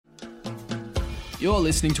You're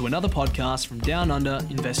listening to another podcast from Down Under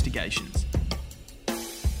Investigations.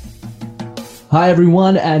 Hi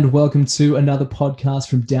everyone, and welcome to another podcast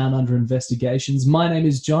from Down Under Investigations. My name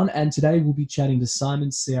is John, and today we'll be chatting to Simon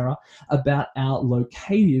and Sarah about our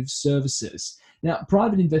locative services. Now,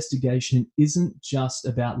 private investigation isn't just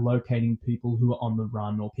about locating people who are on the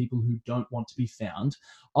run or people who don't want to be found.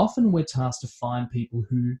 Often we're tasked to find people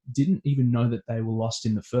who didn't even know that they were lost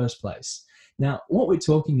in the first place. Now, what we're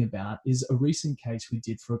talking about is a recent case we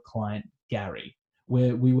did for a client, Gary,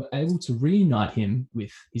 where we were able to reunite him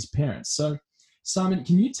with his parents. So, Simon,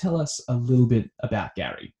 can you tell us a little bit about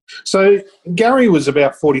Gary? So Gary was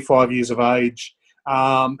about 45 years of age.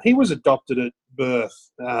 He was adopted at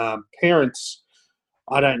birth. Parents,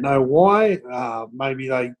 I don't know why. Maybe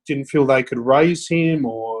they didn't feel they could raise him,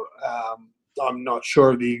 or I'm not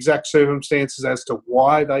sure of the exact circumstances as to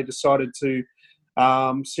why they decided to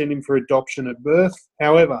send him for adoption at birth.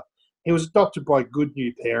 However, he was adopted by good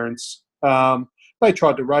new parents. They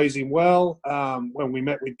tried to raise him well. When we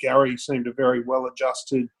met with Gary, he seemed a very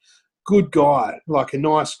well-adjusted, good guy, like a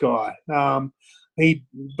nice guy. He'd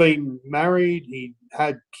been married, he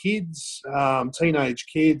had kids, teenage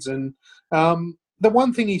kids, and the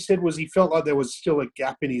one thing he said was he felt like there was still a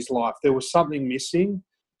gap in his life. There was something missing,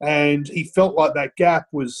 and he felt like that gap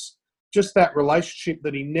was just that relationship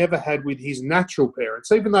that he never had with his natural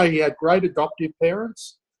parents. Even though he had great adoptive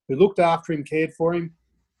parents who looked after him, cared for him,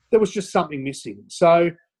 there was just something missing.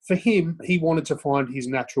 So for him, he wanted to find his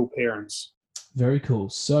natural parents. Very cool.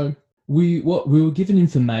 So we were given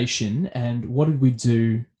information, and what did we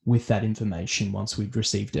do with that information once we'd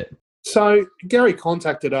received it? So Gary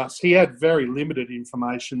contacted us. He had very limited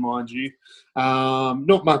information, mind you.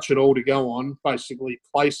 Not much at all to go on. Basically,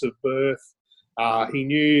 place of birth. He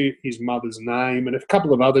knew his mother's name and a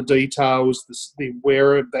couple of other details, the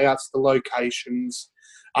whereabouts, the locations.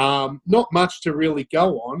 Not much to really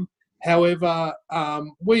go on. However,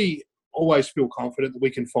 we always feel confident that we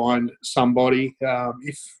can find somebody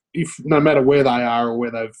if no matter where they are or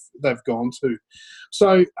where they've gone to.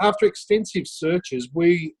 So after extensive searches,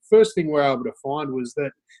 first thing we were able to find was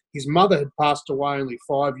that his mother had passed away only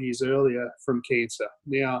 5 years earlier from cancer.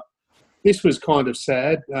 Now, this was kind of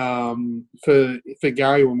sad for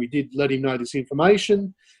Gary when we did let him know this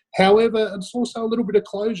information. However, it's also a little bit of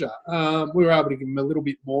closure. We were able to give him a little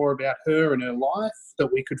bit more about her and her life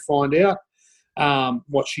that we could find out,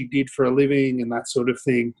 what she did for a living and that sort of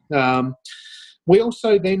thing. We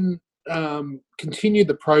also then continued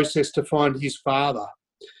the process to find his father.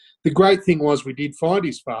 The great thing was we did find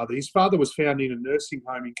his father. His father was found in a nursing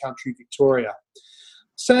home in country Victoria.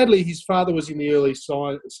 Sadly, his father was in the early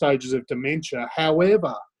stages of dementia.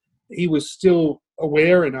 However, he was still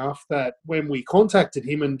aware enough that when we contacted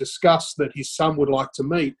him and discussed that his son would like to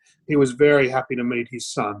meet, he was very happy to meet his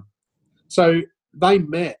son. So they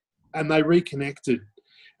met and they reconnected.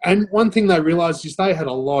 And one thing they realised is they had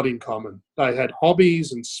a lot in common. They had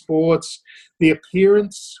hobbies and sports. The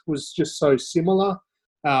appearance was just so similar.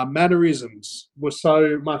 Mannerisms were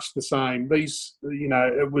so much the same.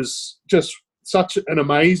 It was just such an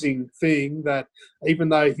amazing thing that even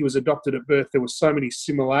though he was adopted at birth, there were so many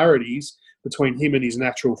similarities between him and his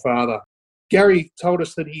natural father. Gary told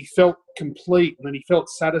us that he felt complete and that he felt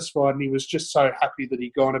satisfied, and he was just so happy that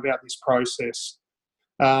he'd gone about this process.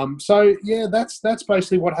 That's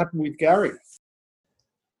basically what happened with Gary.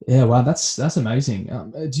 Yeah, wow, that's amazing.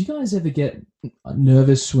 Do you guys ever get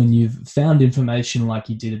nervous when you've found information like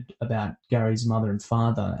you did about Gary's mother and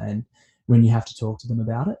father, and when you have to talk to them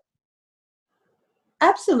about it?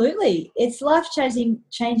 Absolutely. It's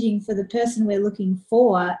life-changing for the person we're looking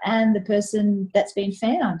for and the person that's been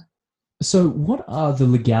found. So what are the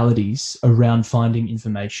legalities around finding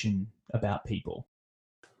information about people?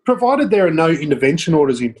 Provided there are no intervention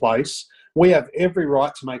orders in place, we have every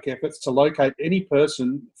right to make efforts to locate any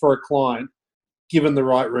person for a client, given the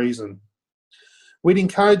right reason. We'd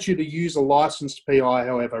encourage you to use a licensed PI,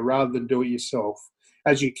 however, rather than do it yourself,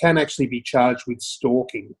 as you can actually be charged with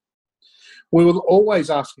stalking. We will always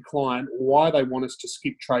ask a client why they want us to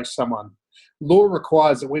skip trace someone. Law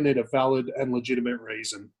requires that we need a valid and legitimate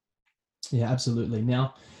reason. Yeah, absolutely.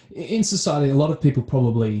 Now, in society, a lot of people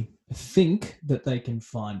probably think that they can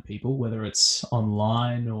find people, whether it's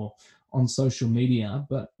online or on social media,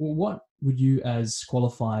 but what would you as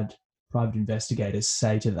qualified private investigators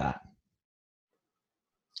say to that?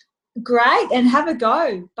 Great, and have a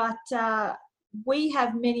go. But we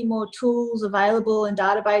have many more tools available and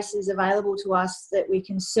databases available to us that we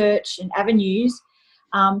can search and avenues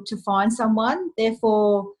to find someone.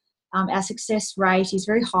 Therefore, our success rate is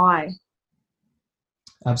very high.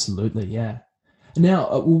 Absolutely, yeah.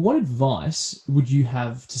 Now, what advice would you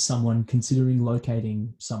have to someone considering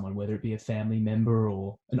locating someone, whether it be a family member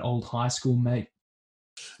or an old high school mate?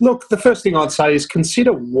 Look, the first thing I'd say is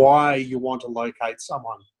consider why you want to locate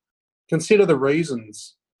someone. Consider the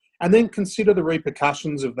reasons, and then consider the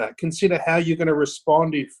repercussions of that. Consider how you're going to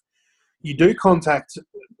respond if you do contact,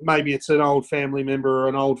 maybe it's an old family member or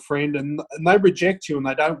an old friend, and they reject you and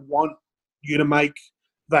they don't want you to make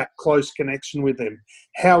that close connection with them.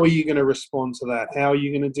 How are you going to respond to that? How are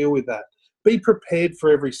you going to deal with that? Be prepared for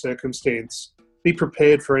every circumstance. Be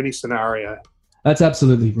prepared for any scenario. That's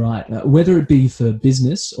absolutely right. Whether it be for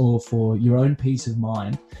business or for your own peace of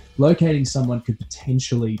mind, locating someone could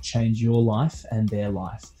potentially change your life and their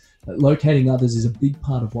life. Locating others is a big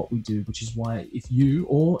part of what we do, which is why if you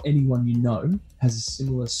or anyone you know has a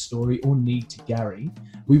similar story or need to Gary,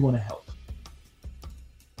 we want to help.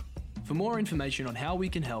 For more information on how we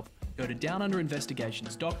can help, go to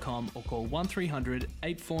downunderinvestigations.com or call 1300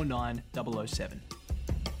 849 007.